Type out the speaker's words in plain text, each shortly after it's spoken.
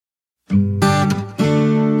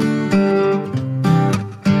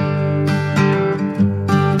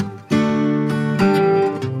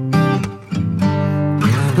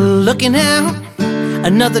looking out,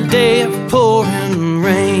 another day of pouring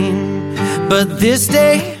rain. But this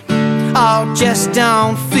day, I just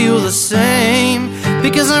don't feel the same,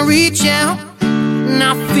 because I reach out and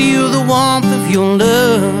I feel the warmth of your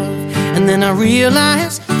love. And then I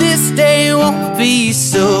realize this day won't be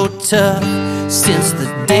so tough. Since the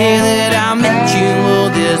day that I met you, oh,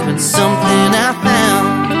 there's been something I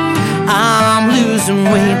found. I'm losing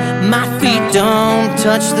weight, my feet don't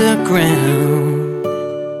touch the ground.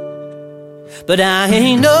 But I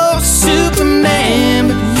ain't no Superman,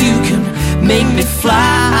 but you can make me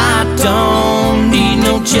fly. I don't need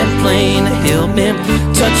no jet plane to help me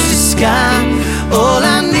touch the sky. All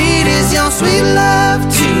I need is your sweet love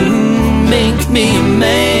to make me a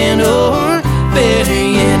man, or better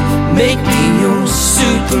yet, make me your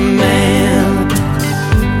Superman.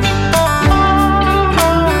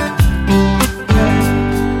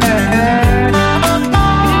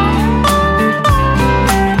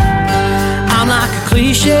 I'm like a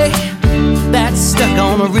cliche that's stuck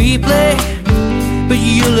on a replay, but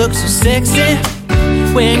you look so sexy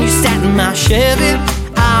when you sat in my Chevy.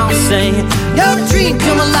 I'll say you're a dream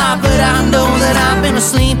come alive, but I know that I've been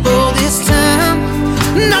asleep all this time.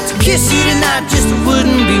 Not to kiss you tonight just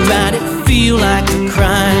wouldn't be right. It feel like a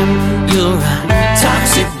crime. You're right,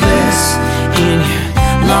 toxic bliss in your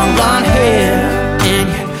long blonde hair, and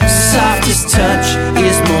your softest touch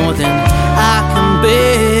is more than I can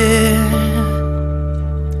bear.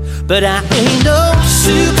 But I ain't no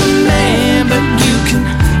Superman, but you can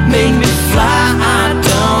make me fly. I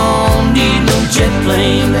don't need no jet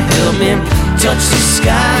plane to help me touch the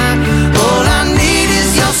sky. All I need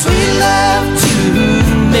is your sweet love to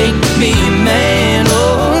make me a man,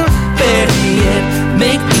 or better yet,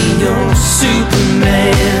 make me your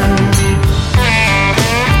Superman.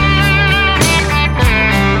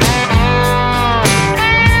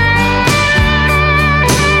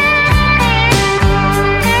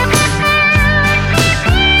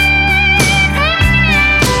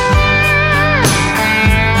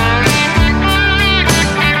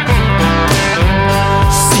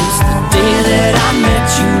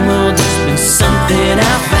 Something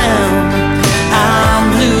I found. I'm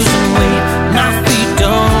losing weight, my feet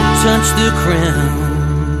don't touch the ground.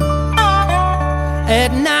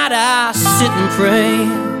 At night I sit and pray,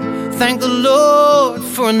 thank the Lord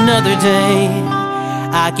for another day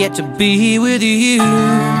I get to be with you.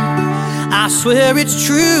 I swear it's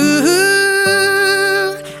true.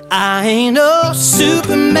 I ain't no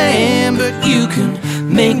Superman, but you can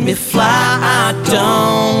make me fly. I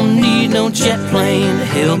don't need no jet plane to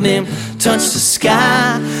help me touch the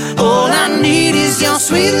sky. All I need is your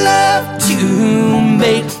sweet love to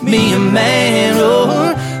make me a man,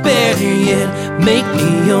 or better yet, make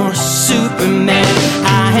me your Superman.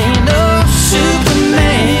 I ain't no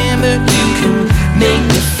Superman, but you can make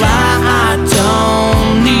me fly. I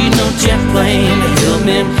don't need no jet plane to help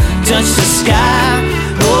me touch the sky.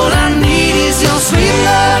 All I need is your sweet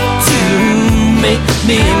love to make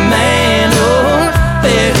me a man, or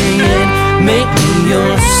better yet, make me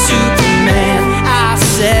your Superman. I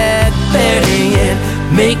said better yet,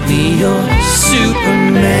 make me your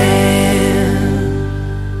Superman.